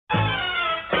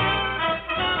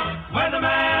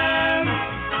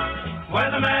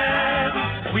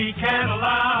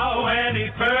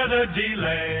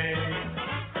delay.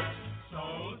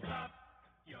 So stop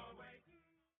your waiting.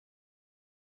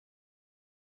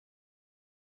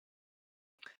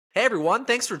 Hey everyone,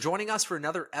 thanks for joining us for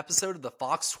another episode of the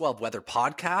Fox 12 Weather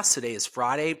Podcast. Today is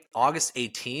Friday, August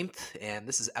 18th, and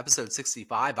this is episode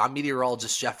 65. I'm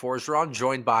meteorologist Jeff Forgeron,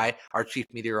 joined by our chief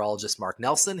meteorologist Mark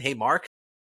Nelson. Hey Mark.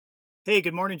 Hey,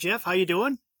 good morning, Jeff. How you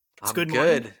doing? I'm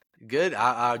good. Good.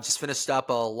 I just finished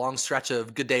up a long stretch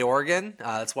of Good Day Oregon.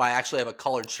 That's why I actually have a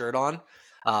collared shirt on,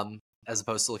 as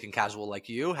opposed to looking casual like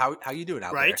you. How you doing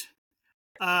out there?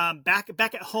 Right.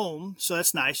 Back at home, so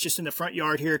that's nice. Just in the front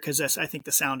yard here, because I think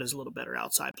the sound is a little better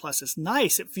outside. Plus, it's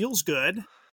nice. It feels good.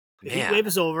 The heat wave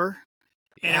is over,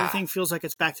 and everything feels like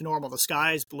it's back to normal. The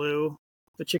sky is blue.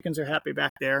 The chickens are happy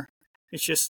back there.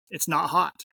 It's not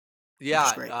hot.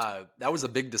 Yeah, that was a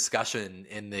big discussion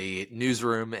in the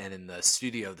newsroom and in the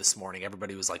studio this morning.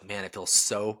 Everybody was like, man, it feels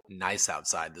so nice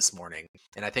outside this morning.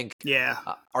 And I think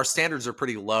our standards are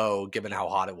pretty low given how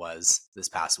hot it was this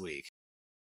past week.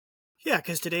 Yeah,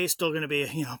 because today is still going to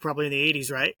be, probably in the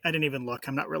 80s, right? I didn't even look.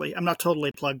 I'm not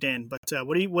totally plugged in. But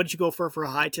what did you go for a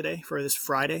high today for this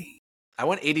Friday? I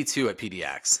went 82 at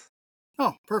PDX.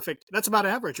 Oh, perfect. That's about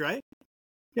average, right?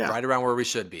 Yeah. Right around where we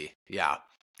should be. Yeah.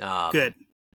 Good.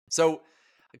 So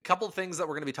a couple of things that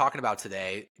we're going to be talking about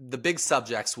today. The big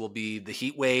subjects will be the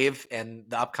heat wave and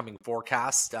the upcoming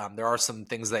forecast. There are some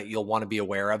things that you'll want to be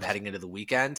aware of heading into the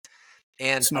weekend.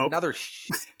 And another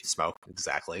smoke,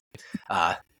 exactly.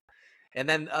 And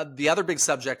then the other big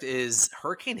subject is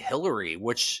Hurricane Hilary,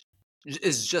 which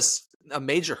is just a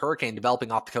major hurricane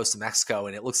developing off the coast of Mexico.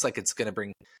 And it looks like it's going to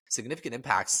bring significant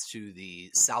impacts to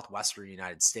the southwestern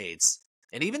United States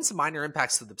and even some minor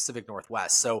impacts to the Pacific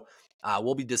Northwest. So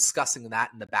we'll be discussing that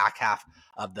in the back half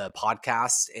of the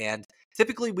podcast. And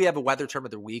typically we have a weather term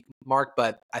of the week, Mark,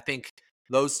 but I think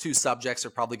those two subjects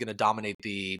are probably going to dominate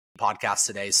the podcast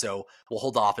today. So we'll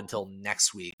hold off until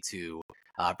next week to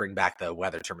bring back the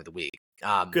weather term of the week.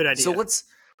 Good idea. So let's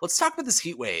talk about this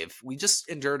heat wave. We just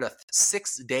endured a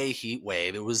 6-day heat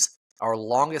wave. It was our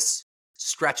longest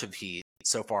stretch of heat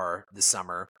so far this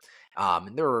summer.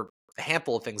 And there were a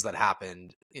handful of things that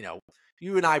happened.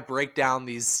 You and I break down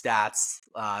these stats.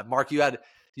 Mark, you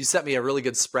sent me a really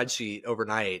good spreadsheet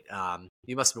overnight.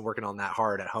 You must have been working on that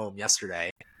hard at home yesterday.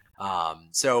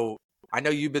 So I know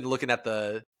you've been looking at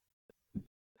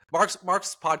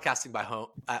Mark's podcasting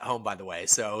at home, by the way.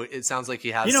 So it sounds like he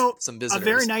has some visitors. A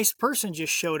very nice person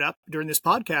just showed up during this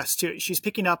podcast too. She's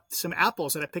picking up some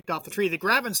apples that I picked off the tree. The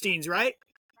Gravensteins, right?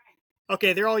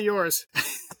 Okay, they're all yours.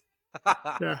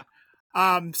 Yeah.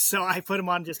 So I put them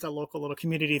on just a local little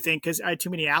community thing because I had too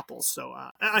many apples. So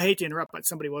I hate to interrupt, but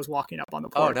somebody was walking up on the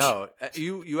porch. Oh no,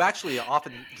 you actually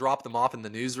often drop them off in the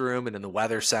newsroom and in the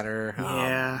weather center.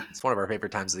 Yeah, it's one of our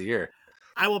favorite times of the year.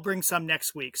 I will bring some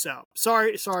next week. So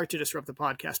sorry to disrupt the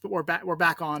podcast, but we're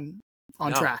back on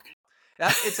track.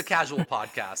 It's a casual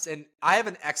podcast, and I have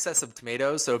an excess of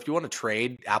tomatoes. So if you want to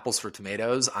trade apples for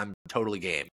tomatoes, I'm totally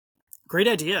game. Great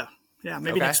idea. Yeah,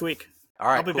 maybe next week. All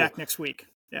right, I'll be back next week.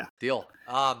 Yeah. Deal.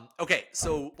 Okay,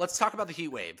 so let's talk about the heat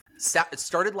wave. It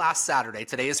started last Saturday.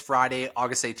 Today is Friday,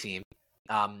 August 18th.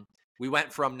 We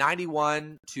went from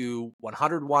 91 to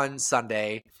 101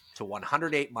 Sunday to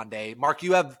 108 Monday. Mark,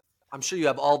 I'm sure you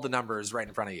have all the numbers right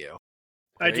in front of you.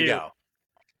 I do. You go.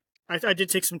 I did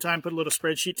take some time, put a little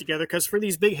spreadsheet together because for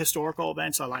these big historical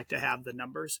events, I like to have the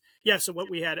numbers. Yeah, so what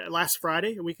we had last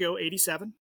Friday, a week ago,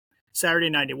 87, Saturday,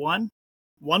 91,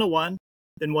 101,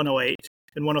 then 108.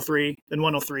 Then 103, then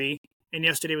 103, and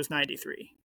yesterday was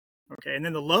 93. Okay, and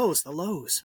then the lows.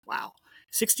 Wow.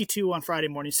 62 on Friday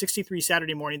morning, 63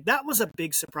 Saturday morning. That was a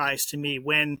big surprise to me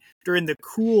when during the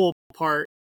cool part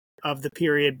of the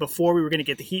period before we were going to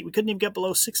get the heat, we couldn't even get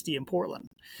below 60 in Portland.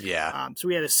 Yeah. So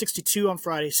we had a 62 on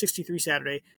Friday, 63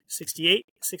 Saturday, 68,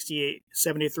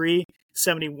 73,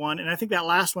 71. And I think that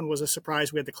last one was a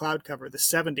surprise. We had the cloud cover, the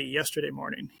 70 yesterday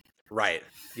morning. Right.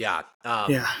 Yeah.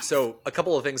 So a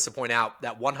couple of things to point out.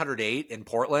 That 108 in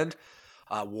Portland,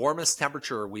 warmest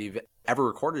temperature we've ever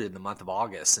recorded in the month of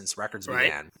August since records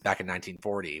began back in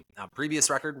 1940. Previous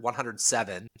record,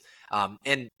 107.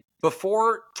 And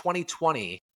before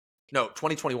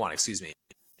 2021, excuse me.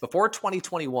 Before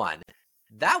 2021,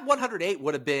 that 108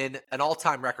 would have been an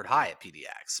all-time record high at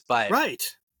PDX. But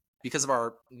because of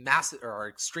our our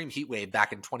extreme heat wave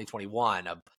back in 2021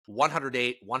 of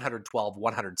 108, 112,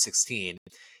 116,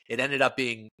 it ended up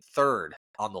being third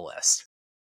on the list.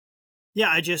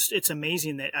 Yeah, it's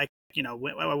amazing that I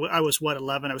was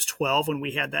 11, I was 12 when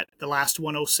we had the last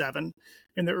 107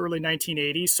 in the early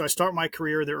 1980s. So I start my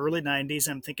career in the early 90s.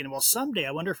 I'm thinking, well, someday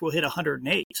I wonder if we'll hit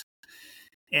 108.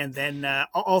 And then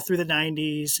all through the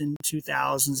 90s and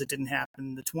 2000s, it didn't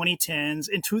happen. The 2010s.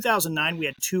 In 2009, we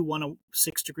had two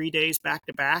 106-degree days back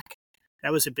to back.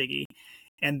 That was a biggie.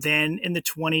 And then in the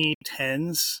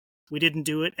 2010s, we didn't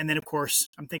do it. And then, of course,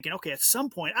 I'm thinking, okay, at some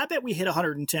point, I bet we hit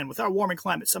 110. With our warming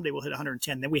climate, someday we'll hit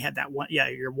 110. Then we had that one,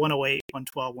 your 108,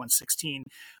 112, 116.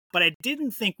 But I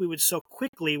didn't think we would so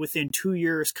quickly, within 2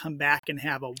 years, come back and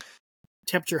have a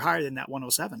temperature higher than that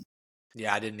 107.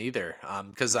 Yeah, I didn't either.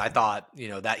 Because I thought,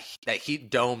 that heat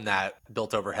dome that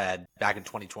built overhead back in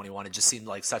 2021, it just seemed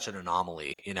like such an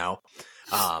anomaly,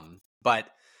 But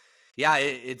yeah,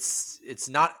 it's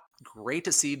not great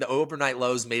to see. The overnight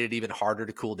lows made it even harder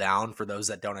to cool down for those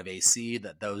that don't have AC,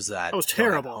 those that was don't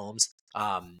terrible. have homes.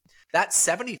 That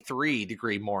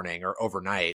 73-degree morning or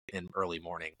overnight and early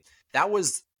morning, that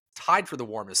was tied for the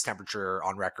warmest temperature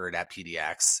on record at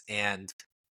PDX. And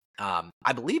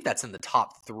I believe that's in the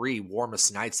top 3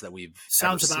 warmest nights that we've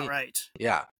Sounds ever about seen. right.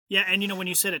 Yeah. Yeah, and when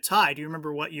you said it tied, do you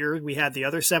remember what year we had the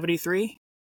other 73?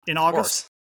 In August?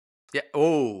 Yeah.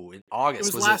 Oh, in August.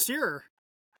 It was last year.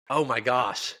 Oh my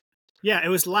gosh. Yeah, it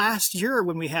was last year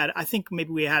when we had, I think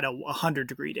maybe we had a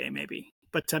 100-degree day maybe.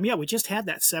 But we just had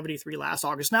that 73 last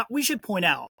August. Now, we should point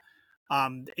out,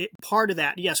 part of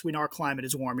that, yes, we know our climate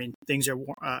is warming. Things are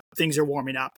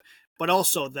warming up. But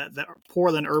also the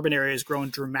Portland urban area has grown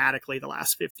dramatically the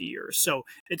last 50 years. So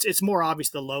it's more obvious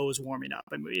the low is warming up.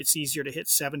 I mean, it's easier to hit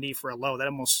 70 for a low. That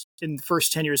almost, in the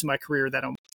first 10 years of my career, that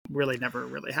never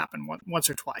really happened. Once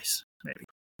or twice,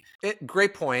 maybe.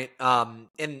 Great point.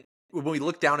 And when we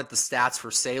look down at the stats for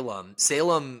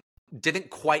Salem didn't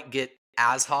quite get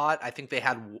as hot. I think they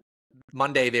had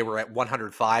Monday, they were at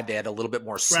 105. They had a little bit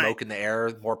more smoke in the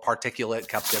air, more particulate,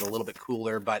 kept it a little bit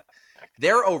cooler, but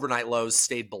their overnight lows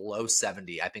stayed below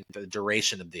 70. I think the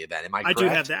duration of the event. Am I correct? I do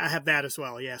have that. I have that as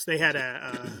well. Yes. They had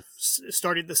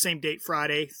started the same date,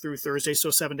 Friday through Thursday. So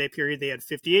 7-day period. They had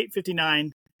 58,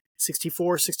 59,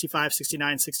 64, 65,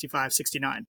 69, 65,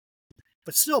 69.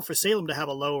 But still, for Salem to have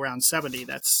a low around 70,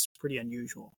 that's pretty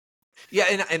unusual. Yeah,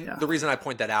 and the reason I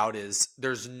point that out is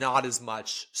there's not as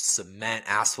much cement,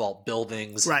 asphalt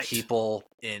buildings, people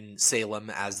in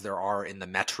Salem as there are in the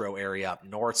metro area up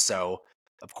north. So,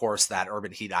 of course, that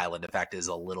urban heat island effect is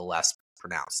a little less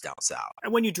pronounced down south.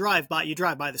 And when you drive by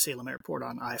the Salem airport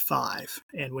on I-5,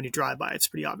 and when you drive by, it's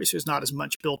pretty obvious there's not as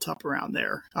much built up around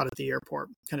there out at the airport,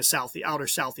 kind of the outer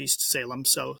southeast Salem.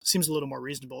 So it seems a little more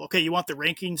reasonable. Okay, you want the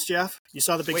rankings, Jeff? You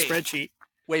saw the big spreadsheet.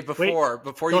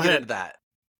 Before you get into that,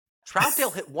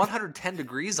 Troutdale hit 110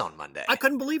 degrees on Monday. I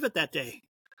couldn't believe it that day.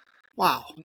 Wow.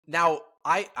 Now,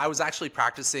 I was actually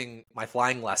practicing my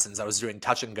flying lessons. I was doing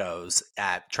touch and goes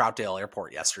at Troutdale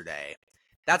Airport yesterday.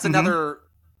 That's another,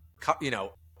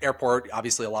 airport,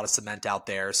 obviously a lot of cement out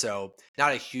there. So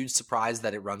not a huge surprise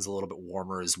that it runs a little bit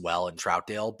warmer as well in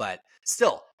Troutdale, but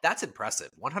still, that's impressive.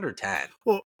 110.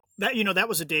 Well, that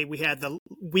was a day we had the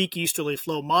weak easterly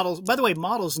flow models. By the way,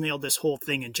 models nailed this whole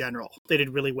thing in general. They did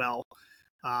really well.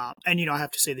 And I have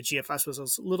to say the GFS was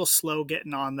a little slow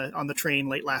getting on the train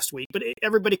late last week, but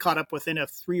everybody caught up within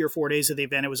 3 or 4 days of the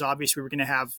event. It was obvious we were going to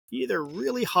have either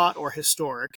really hot or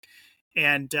historic,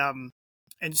 and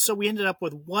so we ended up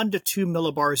with 1 to 2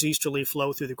 millibars easterly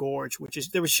flow through the gorge,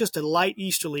 there was just a light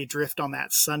easterly drift on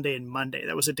that Sunday and Monday.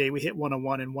 That was a day we hit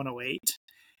 101 and 108.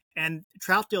 And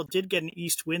Troutdale did get an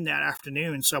east wind that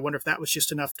afternoon, so I wonder if that was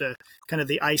just enough to kind of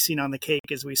the icing on the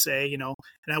cake, as we say, And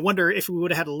I wonder if we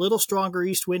would have had a little stronger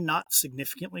east wind, not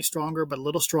significantly stronger, but a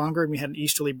little stronger, and we had an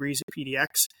easterly breeze at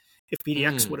PDX, if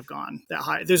PDX would have gone that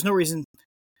high. There's no reason.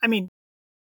 I mean,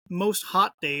 most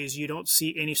hot days, you don't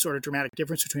see any sort of dramatic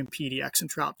difference between PDX and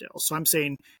Troutdale. So I'm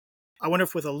saying, I wonder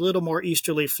if with a little more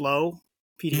easterly flow,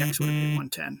 PDX would have been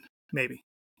 110. Maybe.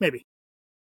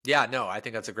 Yeah, no, I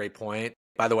think that's a great point.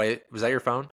 By the way, was that your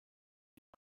phone?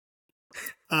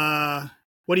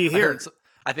 What do you hear?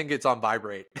 I think it's on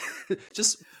vibrate.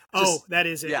 just that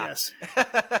is it. Yeah. Yes.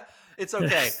 It's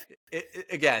okay.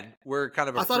 Again, we're kind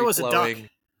of I thought it was a duck.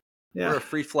 Yeah. We're a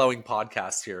free-flowing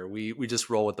podcast here. We just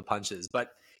roll with the punches. But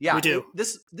yeah, we do.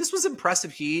 This was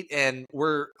impressive heat, and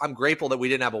I'm grateful that we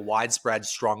didn't have a widespread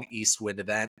strong east wind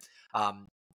event.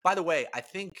 By the way, I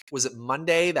think, was it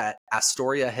Monday that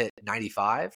Astoria hit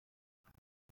 95?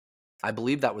 I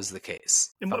believe that was the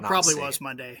case. It probably was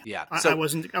Monday. Yeah. I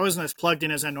wasn't as plugged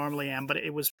in as I normally am, but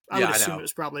it was, I would assume it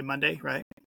was probably Monday, right?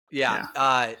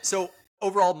 Yeah. So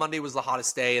overall, Monday was the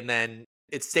hottest day, and then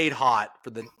it stayed hot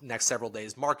for the next several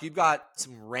days. Mark, you've got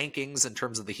some rankings in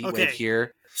terms of the heat wave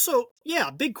here. So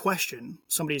big question.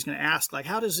 Somebody's going to ask,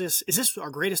 is this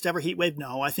our greatest ever heat wave?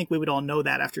 No, I think we would all know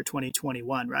that after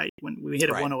 2021, right? When we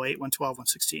hit 108, 112,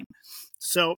 116.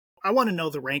 So I want to know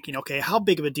the ranking. Okay, how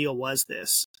big of a deal was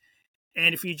this?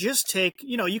 And if you just take,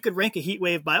 you could rank a heat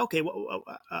wave by,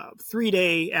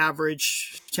 3-day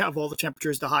average of all the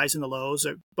temperatures, the highs and the lows.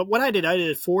 But what I did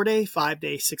a 4-day,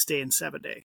 5-day, 6-day, and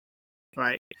 7-day,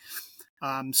 right?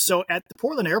 So at the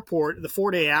Portland airport, the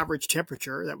 4-day average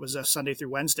temperature, that was Sunday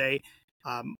through Wednesday,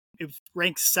 it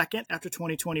ranked second after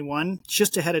 2021,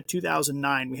 just ahead of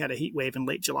 2009. We had a heat wave in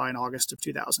late July and August of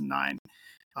 2009.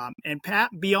 And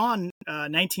beyond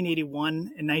 1981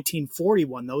 and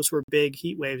 1941, those were big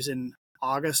heat waves in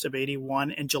August of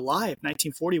 81 and July of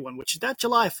 1941, which that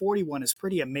July 41 is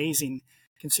pretty amazing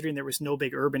considering there was no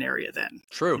big urban area then.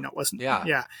 True. It wasn't. Yeah.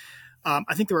 Yeah.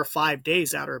 I think there were 5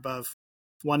 days out or above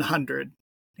 100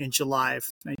 in July of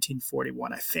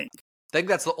 1941, I think. I think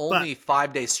that's the only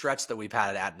 5-day stretch that we've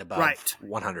had at and above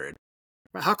 100.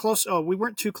 How close? Oh, we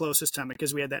weren't too close this time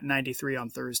because we had that 93 on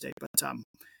Thursday. But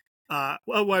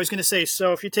what I was going to say,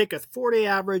 so if you take a 4-day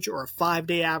average or a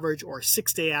 5-day average or a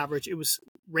 6-day average, it was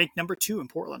ranked number 2 in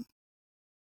Portland.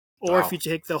 Or if you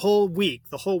take the whole week,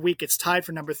 it's tied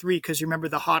for number 3 because you remember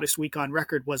the hottest week on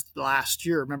record was last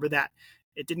year. Remember that?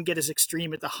 It didn't get as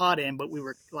extreme at the hot end, but we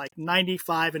were like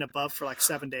 95 and above for like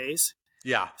 7 days.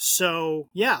 Yeah. So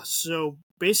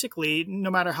basically,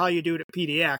 no matter how you do it at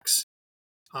PDX,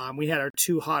 we had our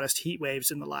 2 hottest heat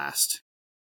waves in the last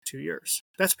 2 years.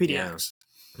 That's PDX. Yeah.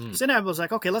 So then I was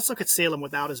like, okay, let's look at Salem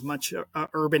without as much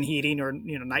urban heating or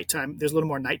nighttime. There's a little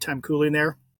more nighttime cooling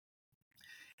there.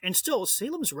 And still,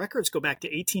 Salem's records go back to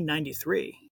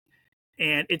 1893.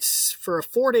 And it's for a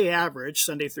 4-day average,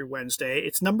 Sunday through Wednesday.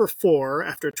 It's number 4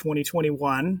 after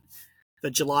 2021,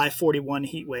 the July 41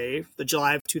 heat wave, the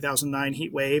July of 2009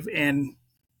 heat wave, and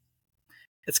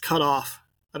it's cut off.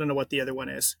 I don't know what the other one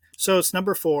is. So it's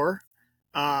number 4.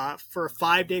 For a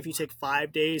 5-day, if you take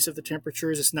 5 days of the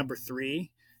temperatures, it's number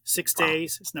 3. 6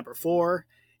 days, it's number 4.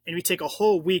 And if you take a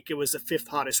whole week, it was the 5th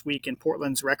hottest week in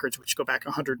Portland's records, which go back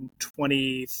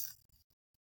 130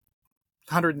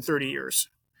 years.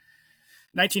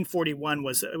 1941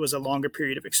 was a longer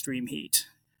period of extreme heat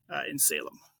in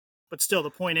Salem. But still, the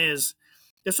point is,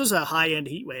 this was a high-end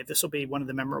heat wave. This will be one of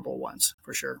the memorable ones,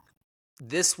 for sure.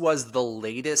 This was the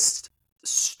latest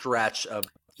stretch of...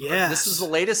 Yes. This is the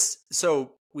latest...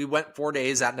 So we went 4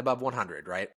 days at and above 100,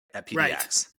 right? At PDX.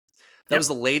 Right. That was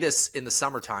the latest in the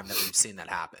summertime that we've seen that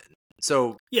happen.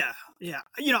 So... Yeah.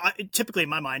 Typically in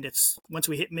my mind, it's once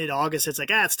we hit mid-August, it's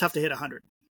like, it's tough to hit 100.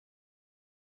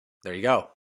 There you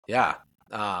go. Yeah.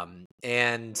 And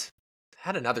I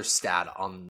had another stat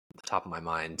on the top of my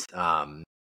mind.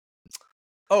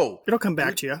 It'll come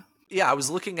back to you. Yeah, I was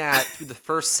looking at through the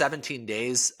first 17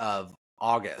 days of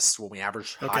August when we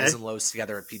averaged highs and lows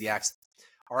together at PDX.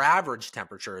 Our average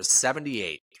temperature is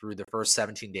 78 through the first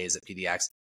 17 days at PDX.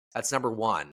 That's number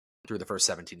 1 through the first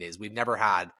 17 days. We've never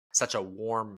had such a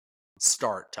warm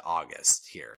start to August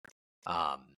here.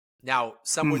 Now,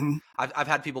 I've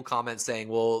had people comment saying,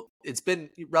 well,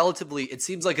 it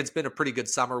seems like it's been a pretty good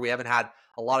summer. We haven't had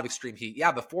a lot of extreme heat.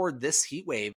 Yeah, before this heat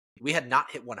wave, we had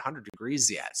not hit 100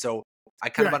 degrees yet. So I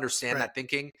kind of understand that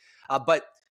thinking. But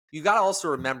you got to also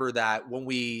remember that when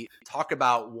we talk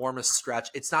about warmest stretch,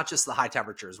 it's not just the high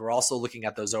temperatures. We're also looking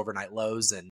at those overnight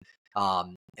lows. And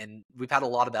we've had a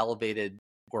lot of elevated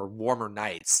or warmer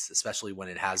nights, especially when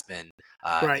it has been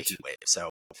a heat wave. So,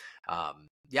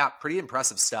 yeah, pretty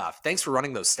impressive stuff. Thanks for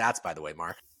running those stats, by the way,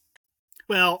 Mark.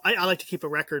 Well, I like to keep a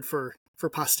record for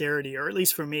posterity, or at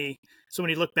least for me. So when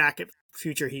you look back at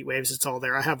future heat waves, it's all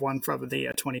there. I have one from the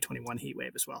 2021 heat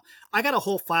wave as well. I got a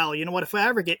whole file. You know what? If I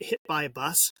ever get hit by a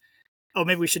bus,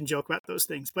 maybe we shouldn't joke about those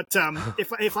things. But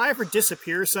if I ever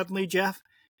disappear suddenly, Jeff,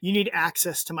 you need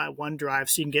access to my OneDrive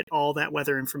so you can get all that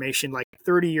weather information, like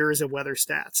 30 years of weather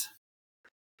stats.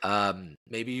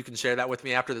 Maybe you can share that with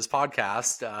me after this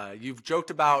podcast. You've joked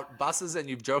about buses and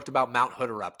you've joked about Mount Hood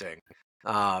erupting.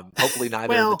 Hopefully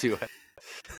neither of the two.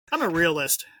 I'm a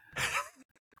realist.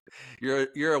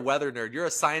 You're a weather nerd. You're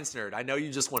a science nerd. I know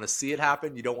you just want to see it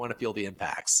happen. You don't want to feel the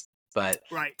impacts, but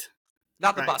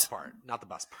not the bus part. Not the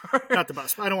bus part. Not the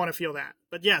bus. I don't want to feel that.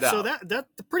 But yeah, so that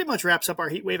pretty much wraps up our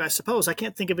heat wave, I suppose. I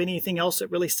can't think of anything else that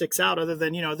really sticks out other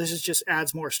than, this is just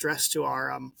adds more stress to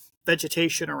our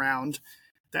vegetation around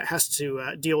that has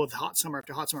to deal with hot summer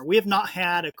after hot summer. We have not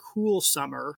had a cool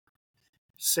summer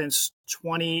since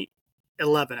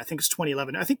 2011. I think it's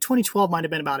 2011. I think 2012 might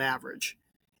have been about average.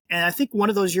 And I think one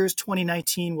of those years,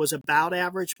 2019, was about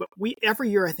average. But every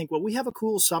year, I think, we have a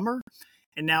cool summer.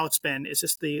 And now is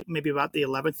this maybe about the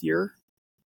 11th year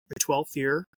or 12th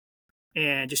year?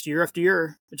 And just year after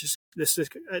year,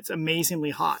 it's amazingly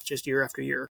hot just year after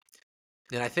year.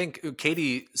 And I think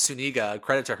Katie Suniga,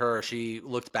 credit to her, she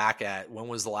looked back at when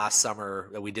was the last summer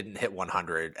that we didn't hit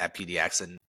 100 at PDX.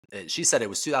 And She said it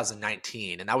was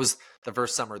 2019, and that was the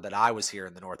first summer that I was here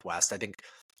in the Northwest. I think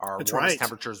our That's warmest right.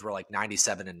 temperatures were like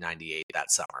 97 and 98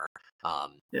 that summer.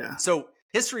 Yeah. So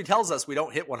history tells us we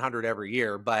don't hit 100 every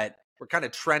year, but we're kind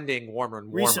of trending warmer and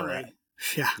warmer. Recently.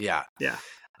 Yeah. Yeah.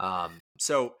 Yeah.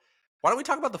 So why don't we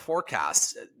talk about the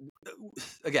forecast?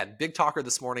 Again, big talker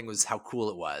this morning was how cool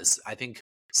it was. I think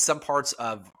some parts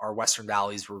of our Western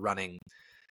valleys were running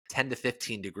 10 to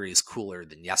 15 degrees cooler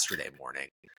than yesterday morning.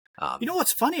 You know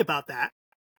what's funny about that?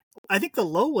 I think the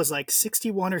low was like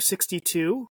 61 or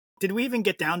 62. Did we even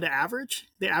get down to average?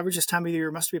 The average this time of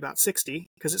year must be about 60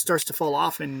 because it starts to fall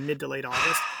off in mid to late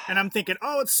August. And I'm thinking,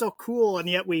 oh, it's so cool. And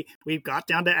yet we got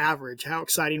down to average. How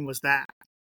exciting was that?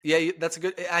 Yeah, that's a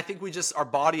good. I think our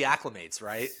body acclimates,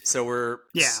 right? So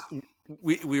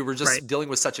we were just dealing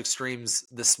with such extremes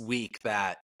this week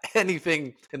that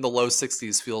anything in the low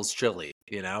 60s feels chilly,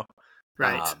 you know?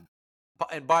 Right.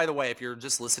 And by the way, if you're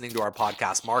just listening to our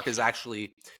podcast, Mark is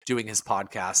actually doing his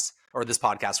podcast or this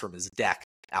podcast from his deck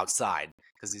outside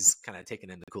because he's kind of taking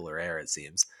in the cooler air, it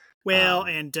seems. Well,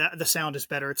 and the sound is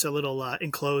better. It's a little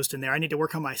enclosed in there. I need to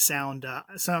work on my sound.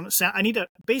 Sound. I need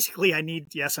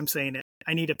yes, I'm saying it.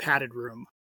 I need a padded room.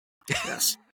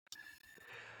 Yes.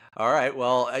 All right.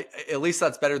 Well, at least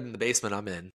that's better than the basement I'm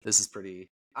in. This is pretty.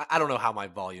 I don't know how my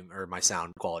volume or my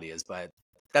sound quality is, but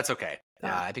that's okay.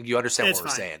 Yeah. I think you understand It's what we're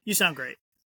fine. saying. You sound great.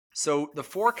 So the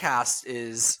forecast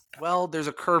is, well, there's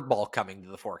a curveball coming to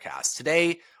the forecast.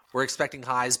 Today, we're expecting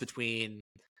highs between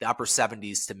the upper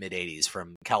 70s to mid 80s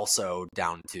from Kelso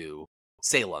down to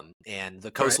Salem. And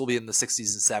the coast will be in the 60s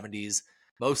and 70s,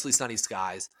 mostly sunny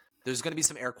skies. There's going to be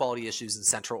some air quality issues in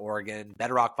Central Oregon.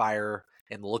 Bedrock Fire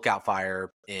and the Lookout Fire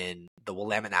in the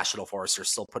Willamette National Forest are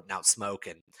still putting out smoke.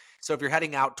 And so if you're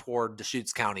heading out toward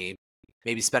Deschutes County,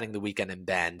 maybe spending the weekend in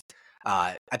Bend,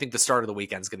 I think the start of the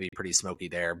weekend is going to be pretty smoky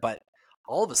there. But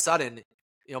all of a sudden,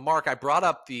 Mark, I brought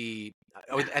up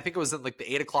I think it was in like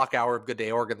the 8 o'clock hour of Good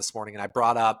Day Oregon this morning, and I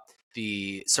brought up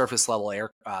the surface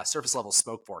level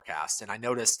smoke forecast, and I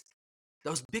noticed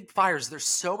those big fires. There's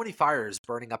so many fires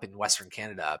burning up in Western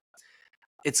Canada.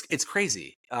 It's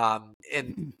crazy.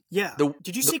 And yeah,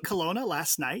 did you see Kelowna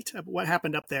last night? What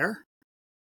happened up there?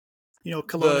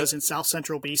 Kelowna's in South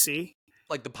Central BC,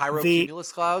 like the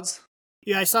pyrocumulus clouds.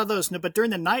 Yeah, I saw those. But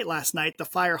during the night last night, the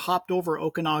fire hopped over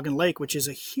Okanagan Lake, which is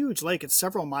a huge lake. It's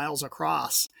several miles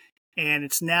across, and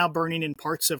it's now burning in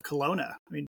parts of Kelowna.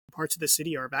 I mean, parts of the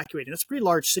city are evacuating. That's a pretty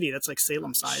large city. That's like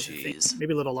Salem size, I think,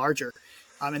 maybe a little larger.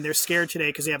 And they're scared today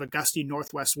because they have a gusty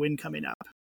northwest wind coming up.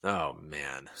 Oh,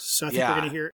 man. So I think we're going to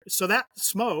hear. So that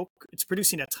smoke, it's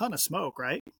producing a ton of smoke,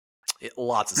 right?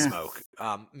 Lots of smoke.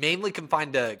 Mainly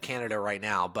confined to Canada right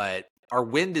now, but our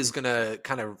wind is going to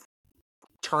kind of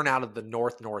turn out of the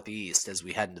northeast as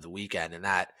we head into the weekend, and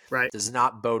that does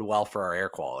not bode well for our air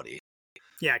quality.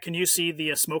 Yeah, can you see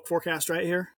the smoke forecast right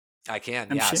here? I can,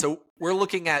 yeah. So we're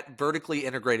looking at vertically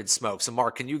integrated smoke. So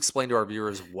Mark, can you explain to our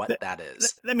viewers what that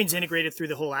is? That means integrated through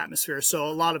the whole atmosphere. So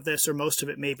a lot of this, or most of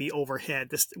it, may be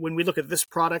overhead. When we look at this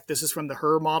product, this is from the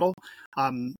HUR model.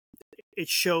 It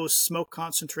shows smoke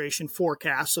concentration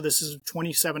forecast. So this is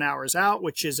 27 hours out,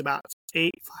 which is about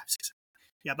 8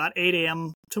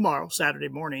 a.m. tomorrow, Saturday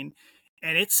morning.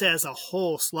 And it says a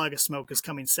whole slug of smoke is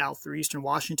coming south through eastern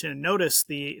Washington. And notice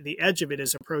the edge of it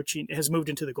has moved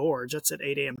into the gorge. That's at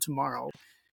 8 a.m. tomorrow.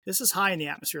 This is high in the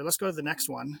atmosphere. Let's go to the next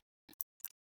one.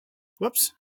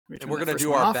 Whoops. And we're going to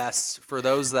do our best for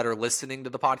those that are listening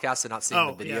to the podcast and not seeing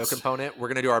the video component. We're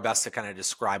going to do our best to kind of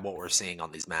describe what we're seeing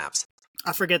on these maps.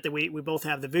 I forget that we both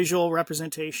have the visual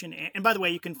representation. And by the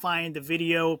way, you can find the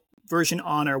video version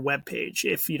on our webpage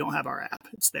if you don't have our app.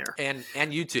 It's there. And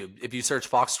YouTube. If you search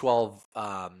Fox 12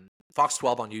 on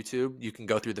YouTube, you can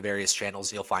go through the various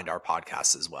channels. You'll find our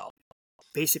podcasts as well.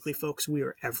 Basically, folks, we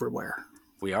are everywhere.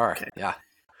 We are. Okay. Yeah.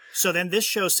 So then this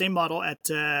shows same model at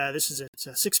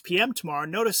 6 p.m. tomorrow.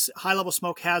 Notice high-level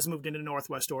smoke has moved into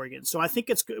northwest Oregon. So I think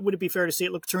would it be fair to say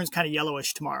it turns kind of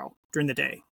yellowish tomorrow during the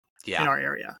day in our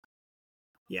area.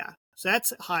 Yeah. So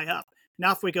that's high up.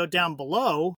 Now if we go down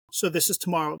below, so this is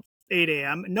tomorrow, 8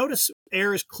 a.m. Notice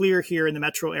air is clear here in the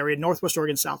metro area, northwest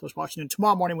Oregon, southwest Washington.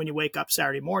 Tomorrow morning when you wake up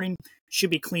Saturday morning, should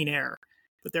be clean air.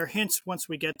 But there are hints once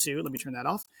we get to, let me turn that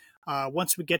off.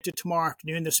 Once we get to tomorrow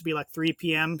afternoon, this will be like 3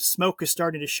 p.m. Smoke is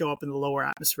starting to show up in the lower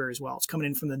atmosphere as well. It's coming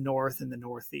in from the north and the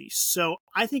northeast. So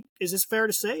I think, is this fair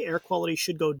to say? Air quality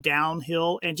should go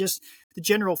downhill, and just the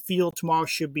general feel tomorrow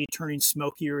should be turning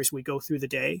smokier as we go through the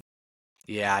day.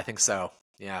 Yeah, I think so.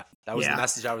 Yeah, that was the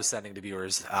message I was sending to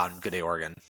viewers on Good Day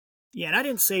Oregon. Yeah, and I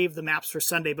didn't save the maps for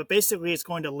Sunday, but basically it's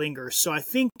going to linger. So I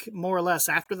think more or less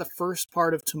after the first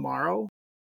part of tomorrow,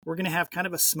 we're going to have kind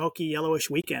of a smoky, yellowish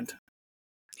weekend.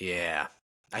 Yeah.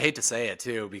 I hate to say it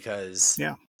too, because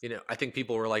Yeah. I think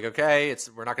people were like, okay,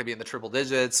 we're not going to be in the triple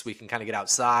digits. We can kind of get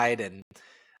outside, and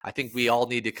I think we all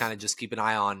need to kind of just keep an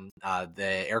eye on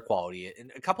the air quality.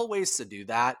 And a couple ways to do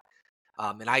that.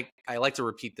 And I like to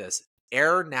repeat this: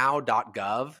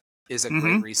 airnow.gov is a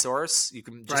great resource. You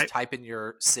can just type in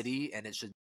your city, and it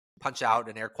should punch out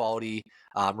an air quality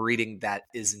reading that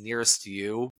is nearest to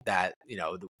you. That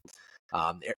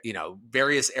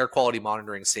various air quality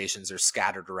monitoring stations are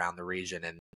scattered around the region,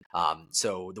 and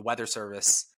so the Weather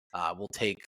Service will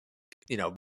take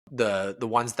the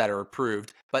ones that are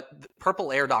approved, but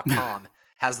purpleair.com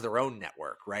has their own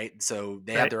network, right? So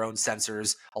they have their own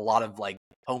sensors, a lot of like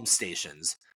home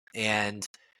stations, and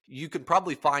you could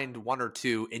probably find one or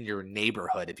two in your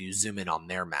neighborhood if you zoom in on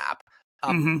their map.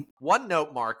 One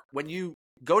note, Mark, when you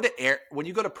go to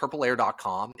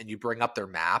purpleair.com and you bring up their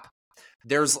map,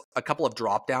 there's a couple of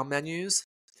drop down menus,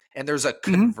 and there's a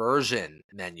conversion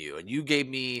menu, and you gave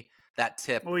me that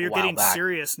tip. Well, you're getting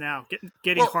serious now,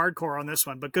 getting hardcore on this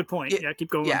one, but good point. Yeah, keep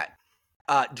going. Yeah.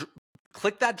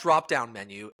 Click that drop down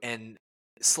menu and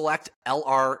select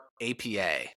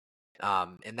LRAPA.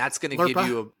 And that's going to give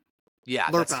you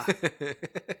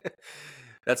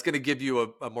that's going to give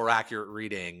you a more accurate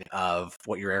reading of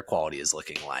what your air quality is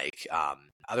looking like.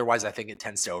 Otherwise, I think it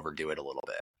tends to overdo it a little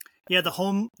bit. Yeah, the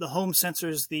home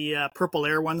sensors, the Purple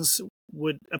Air ones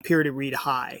would appear to read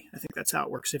high. I think that's how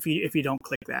it works if you don't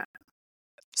click that.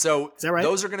 So is that right?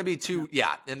 Those are going to be two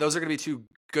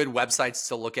good websites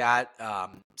to look at.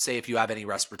 Say if you have any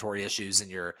respiratory issues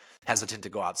and you're hesitant to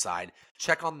go outside,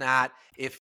 check on that.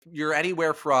 If you're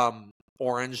anywhere from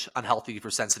orange, unhealthy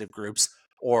for sensitive groups,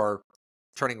 or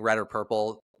turning red or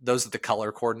purple, those are the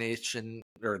color coordination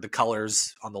or the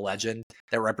colors on the legend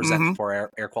that represent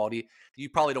for air quality. You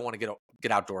probably don't want to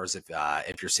get outdoors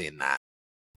if you're seeing that.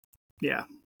 Yeah,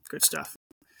 good stuff.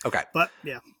 Okay. But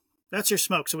yeah, that's your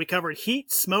smoke. So we covered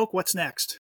heat, smoke. What's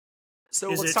next? So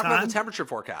let's talk about the temperature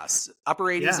forecasts. Upper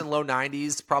 80s and low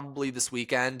 90s probably this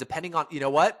weekend, depending on, you know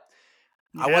what?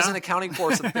 Yeah. I wasn't accounting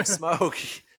for some thick smoke.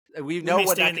 We know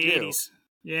what that could do. 80s.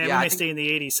 Yeah, we may stay in the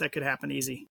 80s. That could happen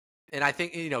easy. And I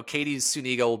think, Katie's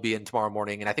Suniga will be in tomorrow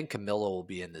morning, and I think Camilla will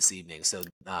be in this evening. So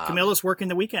Camilla's working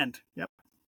the weekend. Yep.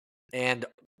 And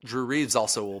Drew Reeves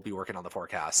also will be working on the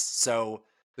forecast. So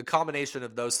the combination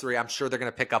of those three, I'm sure they're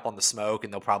going to pick up on the smoke,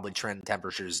 and they'll probably trend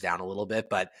temperatures down a little bit.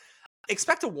 But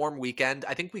expect a warm weekend.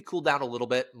 I think we cool down a little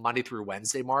bit Monday through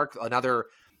Wednesday, Mark. Another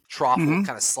trough will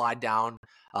kind of slide down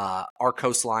our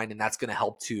coastline, and that's going to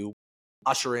help to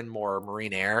usher in more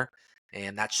marine air,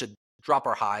 and that should drop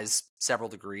our highs several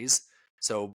degrees.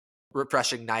 So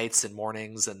refreshing nights and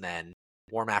mornings, and then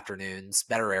warm afternoons,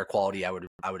 better air quality, I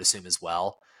would assume as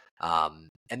well. And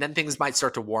then things might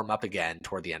start to warm up again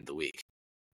toward the end of the week.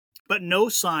 But no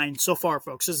sign so far,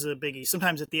 folks. This is a biggie.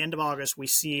 Sometimes at the end of August, we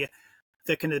see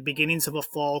the kind of the beginnings of a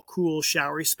fall, cool,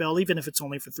 showery spell, even if it's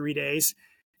only for 3 days.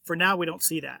 For now, we don't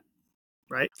see that,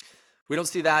 right? We don't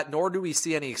see that, nor do we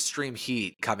see any extreme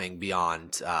heat coming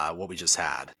beyond what we just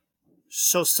had.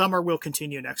 So summer will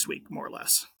continue next week, more or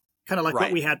less. Kind of like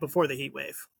what we had before the heat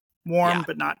wave. Warm,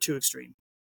 but not too extreme.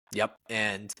 Yep,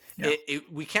 and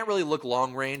we can't really look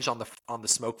long range on the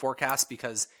smoke forecast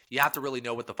because you have to really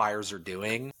know what the fires are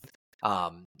doing.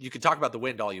 You can talk about the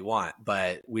wind all you want,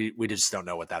 but we just don't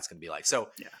know what that's going to be like. So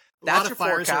that's your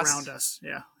fires forecast around us.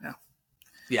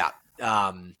 Yeah.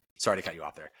 Sorry to cut you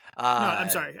off there. No, I'm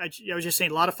sorry. I was just saying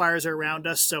a lot of fires are around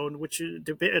us, so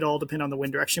it all depends on the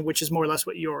wind direction, which is more or less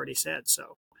what you already said.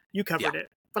 So you covered it,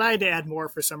 but I had to add more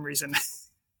for some reason.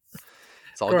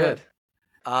 It's all good.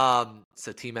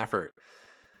 So team effort.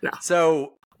 Yeah.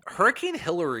 So Hurricane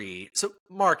Hilary. So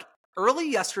Mark,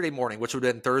 early yesterday morning, which would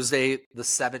have been Thursday the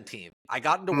 17th, I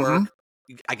got into work.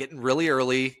 I get in really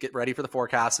early, get ready for the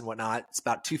forecast and whatnot. It's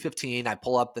about 2:15. I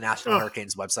pull up the National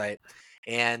Hurricanes website,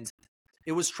 and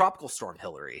it was Tropical Storm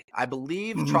Hilary. I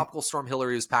believe Tropical Storm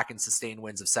Hilary was packing sustained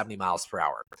winds of 70 miles per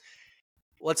hour.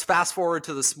 Let's fast forward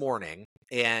to this morning,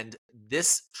 and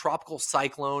this tropical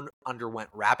cyclone underwent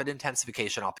rapid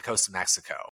intensification off the coast of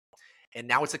Mexico, and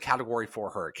now it's a Category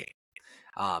 4 hurricane.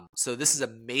 So this is a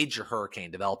major hurricane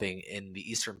developing in the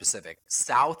Eastern Pacific,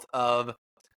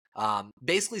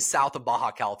 basically south of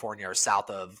Baja California or south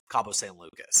of Cabo San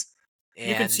Lucas. And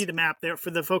you can see the map there.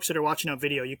 For the folks that are watching on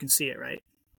video, you can see it, right?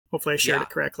 Hopefully I shared it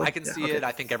correctly. I can see it.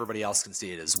 I think everybody else can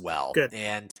see it as well. Good.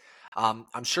 And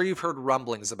I'm sure you've heard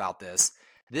rumblings about this.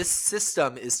 This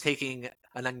system is taking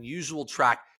an unusual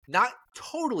track, not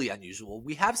totally unusual.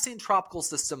 We have seen tropical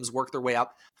systems work their way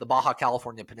up the Baja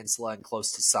California Peninsula and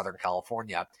close to Southern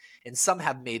California, and some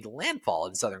have made landfall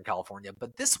in Southern California.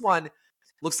 But this one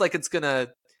looks like it's going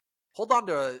to hold on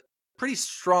to pretty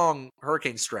strong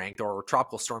hurricane strength or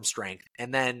tropical storm strength,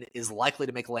 and then is likely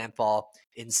to make landfall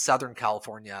in Southern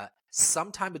California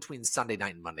sometime between Sunday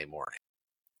night and Monday morning.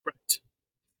 Right.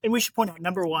 And we should point out,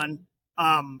 number one,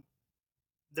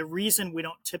 the reason we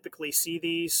don't typically see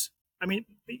these, I mean,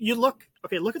 you look at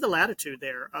the latitude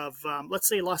there of, let's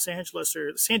say, Los Angeles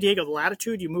or San Diego, the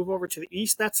latitude, you move over to the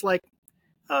east, that's like,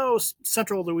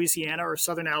 central Louisiana or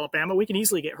southern Alabama. We can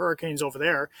easily get hurricanes over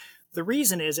there. The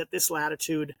reason is at this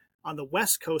latitude on the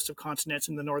west coast of continents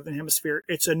in the northern hemisphere,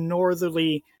 it's a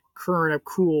northerly current of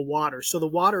cool water. So the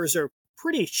waters are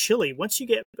pretty chilly. Once you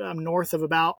get north of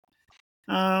about,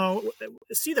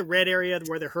 see the red area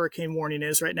where the hurricane warning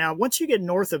is right now. Once you get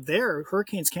north of there,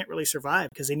 hurricanes can't really survive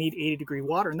because they need 80-degree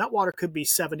water. And that water could be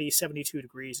 70, 72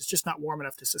 degrees. It's just not warm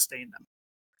enough to sustain them.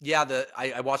 Yeah,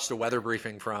 I watched a weather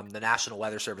briefing from the National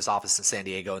Weather Service office in San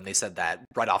Diego, and they said that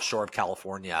right offshore of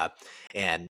California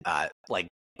and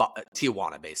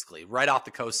Tijuana, basically, right off the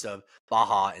coast of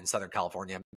Baja in Southern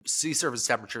California, sea surface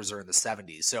temperatures are in the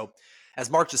 70s. So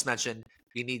as Mark just mentioned,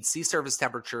 you need sea surface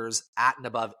temperatures at and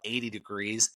above 80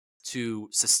 degrees to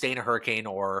sustain a hurricane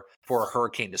or for a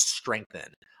hurricane to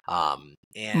strengthen.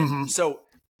 So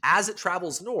as it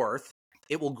travels north,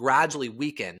 it will gradually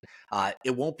weaken.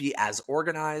 It won't be as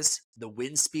organized. The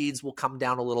wind speeds will come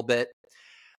down a little bit.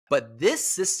 But this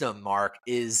system, Mark,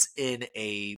 is in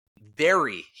a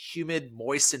very humid,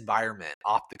 moist environment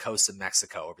off the coast of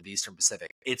Mexico over the Eastern Pacific.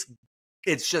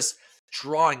 It's just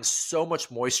drawing so much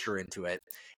moisture into it,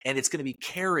 and it's going to be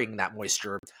carrying that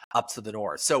moisture up to the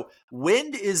north. So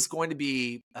wind is going to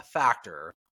be a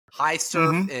factor. High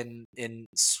surf in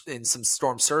some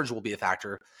storm surge will be a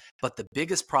factor. But the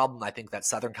biggest problem I think that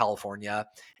Southern California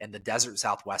and the desert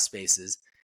Southwest faces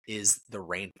is the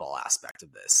rainfall aspect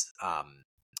of this.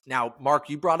 Now, Mark,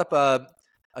 you brought up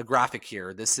a graphic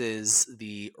here. This is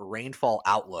the rainfall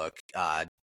outlook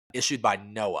issued by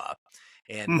NOAA.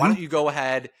 And why don't you go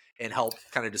ahead and help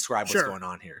kind of describe what's going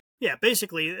on here? Yeah,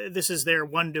 basically, this is their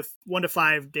 1 to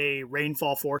 5 day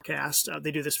rainfall forecast.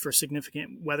 They do this for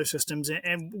significant weather systems,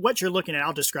 and what you're looking at,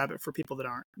 I'll describe it for people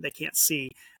that can't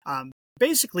see.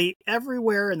 Basically,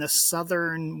 everywhere in the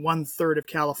southern 1/3 of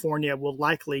California will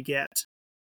likely get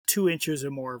 2 inches or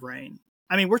more of rain.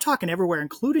 I mean, we're talking everywhere,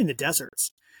 including the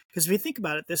deserts. Because if you think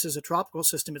about it, this is a tropical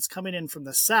system. It's coming in from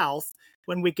the south.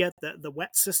 When we get the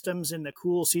wet systems in the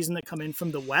cool season that come in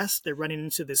from the west, they're running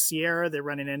into the Sierra. They're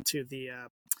running into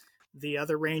the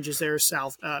other ranges there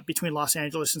south between Los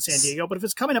Angeles and San Diego. But if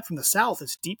it's coming up from the south,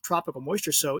 it's deep tropical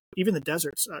moisture. So even the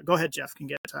deserts, go ahead, Jeff, can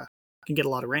get a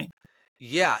lot of rain.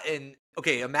 Yeah, and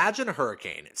okay, imagine a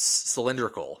hurricane. It's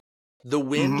cylindrical. The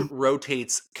wind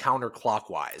rotates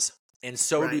counterclockwise, and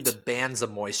so do the bands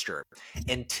of moisture.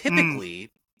 And typically,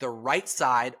 the right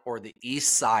side or the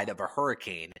east side of a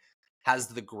hurricane has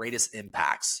the greatest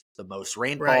impacts, the most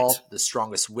rainfall, the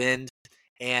strongest wind,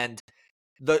 and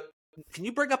can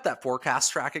you bring up that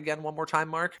forecast track again one more time,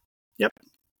 Mark? Yep.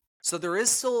 So there is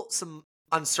still some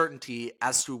uncertainty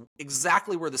as to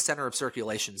exactly where the center of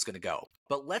circulation is going to go.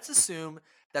 But let's assume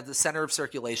that the center of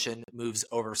circulation moves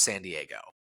over San Diego.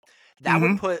 That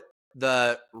would put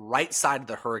the right side of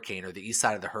the hurricane or the east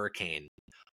side of the hurricane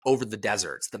over the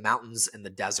deserts, the mountains and the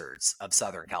deserts of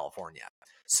Southern California.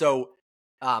 So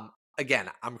again,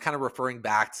 I'm kind of referring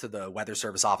back to the Weather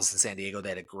Service office in San Diego. They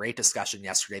had a great discussion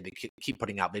yesterday. They keep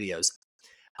putting out videos.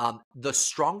 The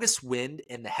strongest wind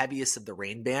and the heaviest of the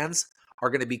rain bands are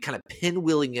going to be kind of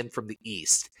pinwheeling in from the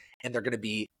east, and they're going to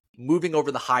be moving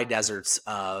over the high deserts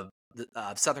of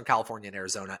Southern California and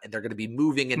Arizona, and they're going to be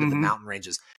moving into the mountain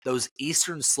ranges, those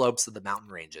eastern slopes of the mountain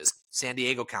ranges, San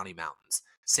Diego County Mountains,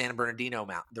 San Bernardino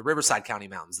Mountain, the Riverside County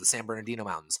Mountains, the San Bernardino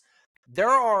Mountains. There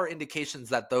are indications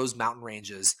that those mountain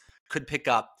ranges could pick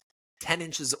up 10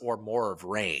 inches or more of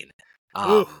rain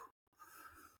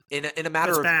in a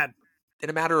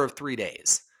matter of 3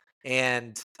 days.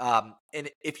 And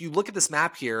if you look at this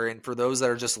map here, and for those that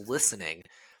are just listening,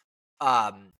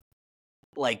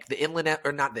 like the inland,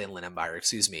 or not the Inland Empire,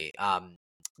 excuse me,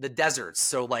 the deserts.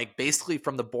 So like basically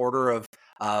from the border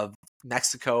of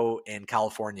Mexico and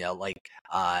California, like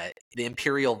the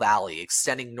Imperial Valley,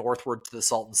 extending northward to the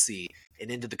Salton Sea and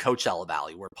into the Coachella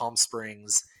Valley, where Palm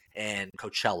Springs and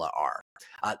Coachella are.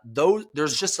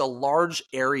 There's just a large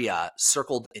area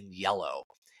circled in yellow,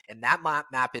 and that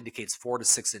map indicates 4 to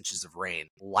 6 inches of rain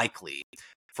likely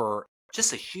for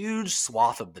just a huge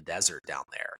swath of the desert down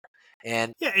there.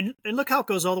 And look how it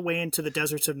goes all the way into the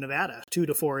deserts of Nevada, 2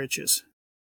 to 4 inches.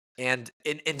 And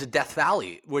into Death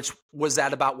Valley, which was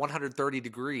at about 130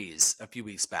 degrees a few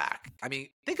weeks back. I mean,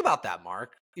 think about that,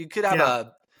 Mark. You could have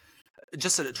a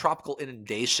tropical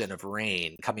inundation of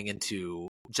rain coming into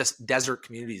just desert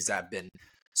communities that have been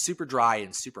super dry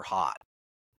and super hot.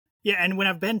 Yeah, and when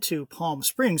I've been to Palm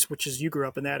Springs, which is you grew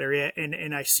up in that area,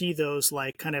 and I see those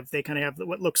like they kind of have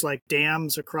what looks like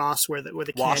dams across where the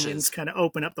Washes. canyons kind of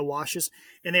open up the washes,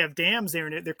 and they have dams there,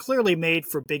 and they're clearly made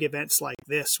for big events like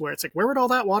this, where it's like, where would all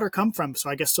that water come from? So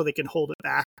I guess so they can hold it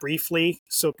back briefly,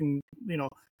 so it can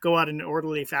go out in an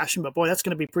orderly fashion. But boy, that's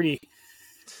going to be pretty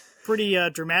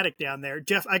dramatic down there.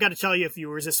 Jeff, I got to tell you,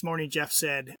 viewers, this morning Jeff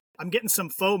said, I'm getting some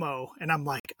FOMO. And I'm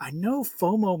like, I know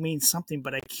FOMO means something,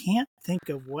 but I can't think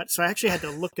of what. So I actually had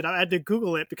to look it up. I had to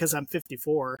Google it because I'm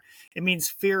 54. It means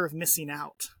fear of missing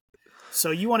out. So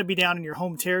you want to be down in your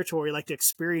home territory, like to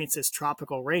experience this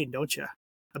tropical rain, don't you?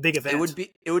 A big event.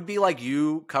 It would be like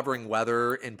you covering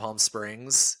weather in Palm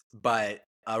Springs, but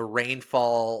a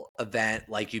rainfall event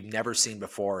like you've never seen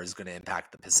before is going to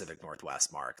impact the Pacific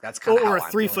Northwest, Mark. That's kind of or a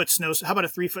 3-foot snow. How about a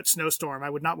 3-foot snowstorm? I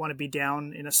would not want to be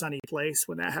down in a sunny place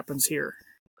when that happens here.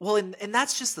 Well, and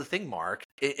that's just the thing, Mark.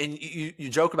 And you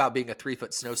joke about being a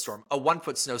 3-foot snowstorm. A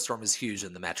 1-foot snowstorm is huge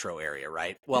in the metro area,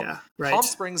 right? Well, yeah, right.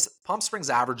 Palm Springs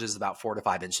averages about 4 to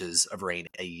 5 inches of rain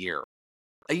a year.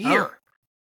 Oh.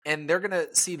 And they're going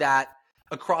to see that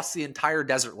across the entire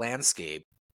desert landscape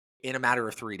in a matter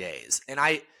of 3 days. And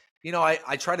I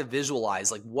try to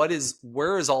visualize like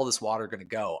where is all this water going to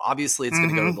go? Obviously it's going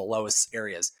to go to the lowest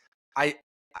areas.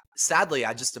 Sadly,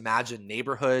 I just imagine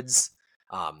neighborhoods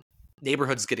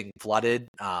getting flooded,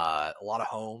 a lot of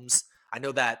homes. I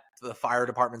know that the fire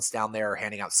departments down there are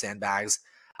handing out sandbags,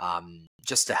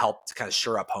 just to help to kind of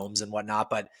shore up homes and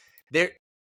whatnot. But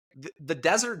the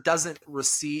desert doesn't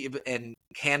receive and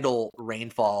handle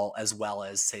rainfall as well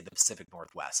as, say, the Pacific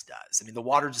Northwest does. I mean, the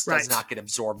water just does not get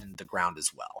absorbed into the ground as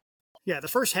well. Yeah, the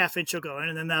first half inch will go in,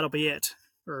 and then that'll be it.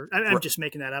 Or I'm just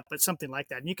making that up, but something like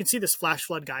that. And you can see this flash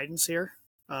flood guidance here.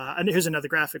 And here's another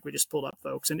graphic we just pulled up,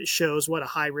 folks, and it shows what a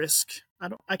high risk.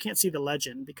 I can't see the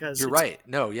legend because you're right.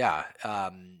 No, yeah,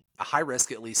 a high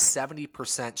risk, at least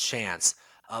 70% chance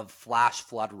of flash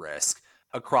flood risk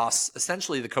across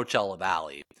essentially the Coachella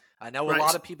Valley. I know a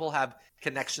lot of people have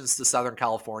connections to Southern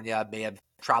California, may have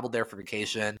traveled there for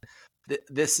vacation.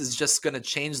 This is just going to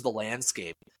change the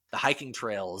landscape. The hiking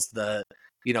trails, the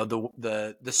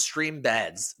stream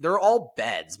beds, they're all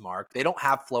beds, Mark. They don't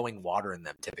have flowing water in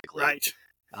them typically. Right.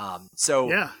 So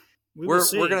yeah,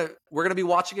 we're gonna be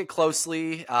watching it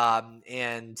closely.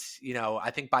 And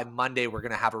I think by Monday we're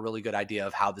gonna have a really good idea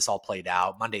of how this all played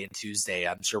out. Monday and Tuesday,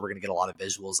 I'm sure we're gonna get a lot of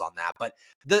visuals on that. But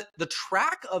the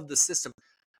track of the system,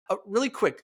 really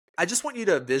quick, I just want you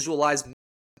to visualize.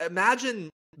 Imagine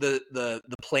the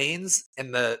plains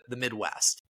and the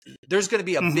Midwest. There's going to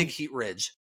be a big heat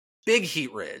ridge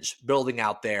building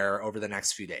out there over the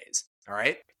next few days. All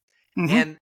right.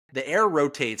 And the air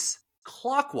rotates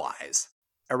clockwise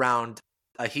around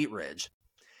a heat ridge.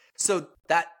 So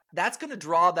that's going to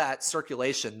draw that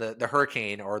circulation, the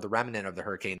hurricane or the remnant of the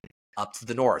hurricane up to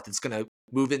the north. It's going to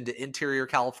move into interior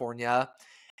California,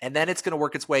 and then it's going to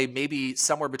work its way maybe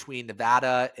somewhere between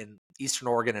Nevada and Eastern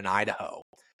Oregon and Idaho.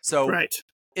 So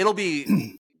it'll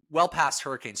be well past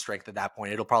hurricane strength at that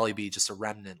point. It'll probably be just a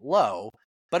remnant low,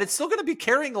 but it's still going to be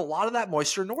carrying a lot of that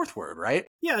moisture northward, right?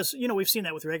 Yes. We've seen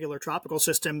that with regular tropical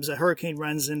systems. A hurricane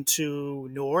runs into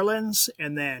New Orleans,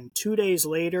 and then 2 days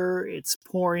later, it's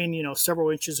pouring, several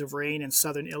inches of rain in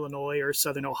southern Illinois or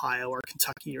southern Ohio or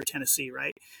Kentucky or Tennessee,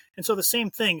 right? And so the same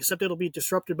thing, except it'll be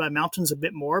disrupted by mountains a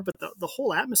bit more, but the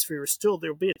whole atmosphere is still,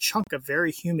 there'll be a chunk of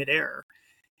very humid air.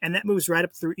 And that moves right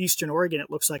up through Eastern Oregon, it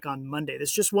looks like, on Monday.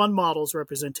 There's just one model's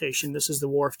representation. This is the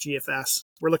WRF GFS.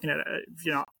 We're looking at,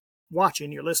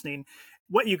 watching, you're listening.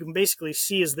 What you can basically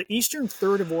see is the eastern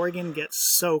third of Oregon gets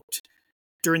soaked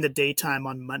during the daytime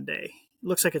on Monday. It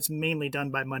looks like it's mainly done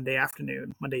by Monday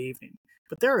afternoon, Monday evening.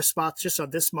 But there are spots just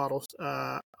on this model.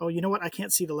 You know what? I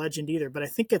can't see the legend either, but I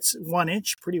think it's 1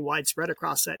 inch, pretty widespread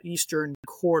across that eastern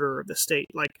quarter of the state.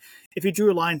 Like if you drew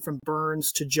a line from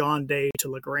Burns to John Day to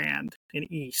LeGrand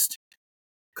in east,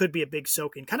 could be a big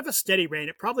soaking. Kind of a steady rain.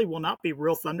 It probably will not be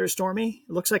real thunderstormy. It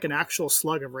looks like an actual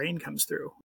slug of rain comes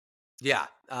through. Yeah.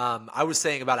 I was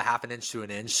saying about a half an inch to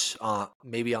an inch,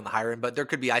 maybe on the higher end, but there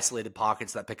could be isolated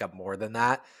pockets that pick up more than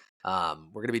that. We're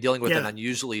going to be dealing with an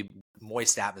unusually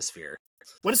moist atmosphere.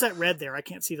 What is that red there? I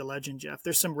can't see the legend, Jeff.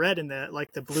 There's some red in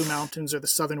the Blue Mountains or the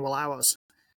Southern Wallowas.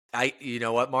 You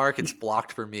know what, Mark? It's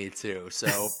blocked for me too.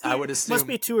 So I would assume must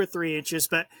be 2 or 3 inches,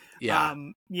 but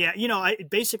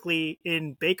basically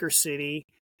in Baker City,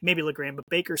 maybe LeGrand, but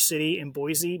Baker City and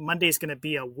Boise, Monday's going to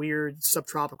be a weird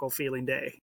subtropical feeling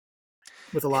day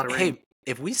with a lot of rain. Hey,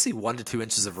 if we see 1 to 2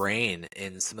 inches of rain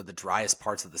in some of the driest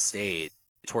parts of the state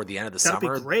toward the end of the summer,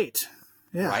 that'd be great.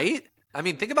 Yeah. Right? I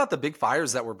mean, think about the big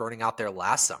fires that were burning out there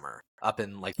last summer up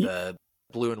in the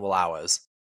Blue and Wallowas.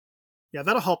 Yeah,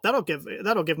 that'll help. That'll give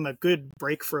them a good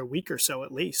break for a week or so,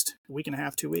 at least a week and a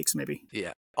half, 2 weeks, maybe.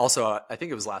 Yeah. Also, I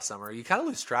think it was last summer. You kind of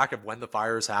lose track of when the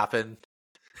fires happen.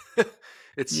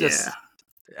 It's just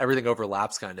everything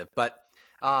overlaps kind of. But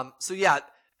so yeah,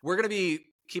 we're going to be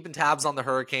keeping tabs on the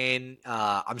hurricane.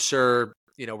 I'm sure,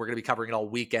 we're going to be covering it all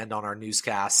weekend on our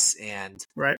newscasts. And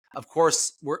right. Of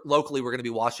course, we're going to be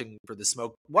watching for the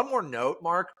smoke. One more note,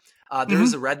 Mark, Mm-hmm.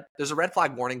 there's a red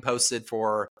flag warning posted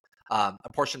for a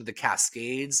portion of the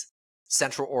Cascades,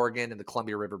 Central Oregon, and the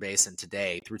Columbia River Basin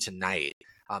today through tonight,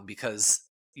 because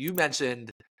you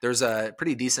mentioned there's a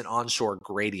pretty decent onshore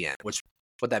gradient, which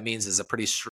what that means is a pretty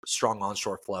strong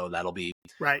onshore flow that'll be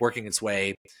Right. working its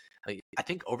way, I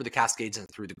think, over the Cascades and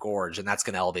through the gorge, and that's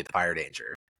going to elevate the fire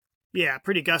danger. Yeah,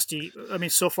 pretty gusty. I mean,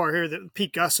 so far here, the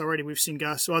peak gusts already, we've seen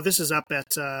gusts. Well, this is up at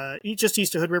just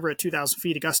east of Hood River at 2,000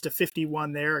 feet, a gust of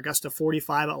 51 there, a gust of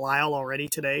 45 at Lyle already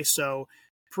today. So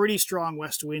pretty strong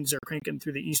west winds are cranking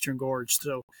through the eastern gorge.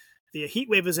 So the heat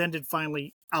wave has ended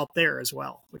finally out there as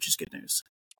well, which is good news.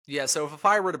 Yeah, so if a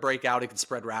fire were to break out, it can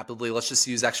spread rapidly. Let's just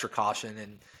use extra caution.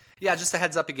 And yeah, just a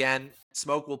heads up again,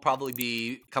 smoke will probably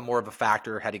become more of a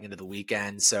factor heading into the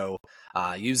weekend. So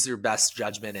use your best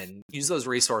judgment and use those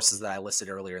resources that I listed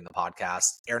earlier in the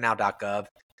podcast, airnow.gov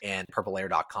and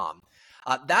purpleair.com.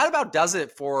 That about does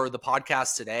it for the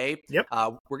podcast today. Yep.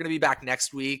 We're going to be back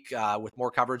next week with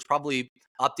more coverage, probably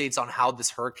updates on how this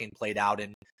hurricane played out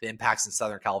and the impacts in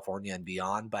Southern California and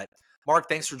beyond. But Mark,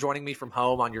 thanks for joining me from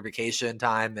home on your vacation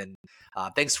time. And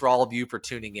thanks for all of you for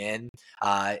tuning in.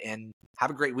 And have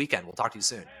a great weekend. We'll talk to you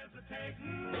soon.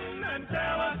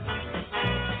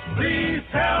 Please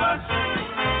tell us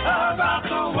about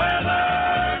the weather.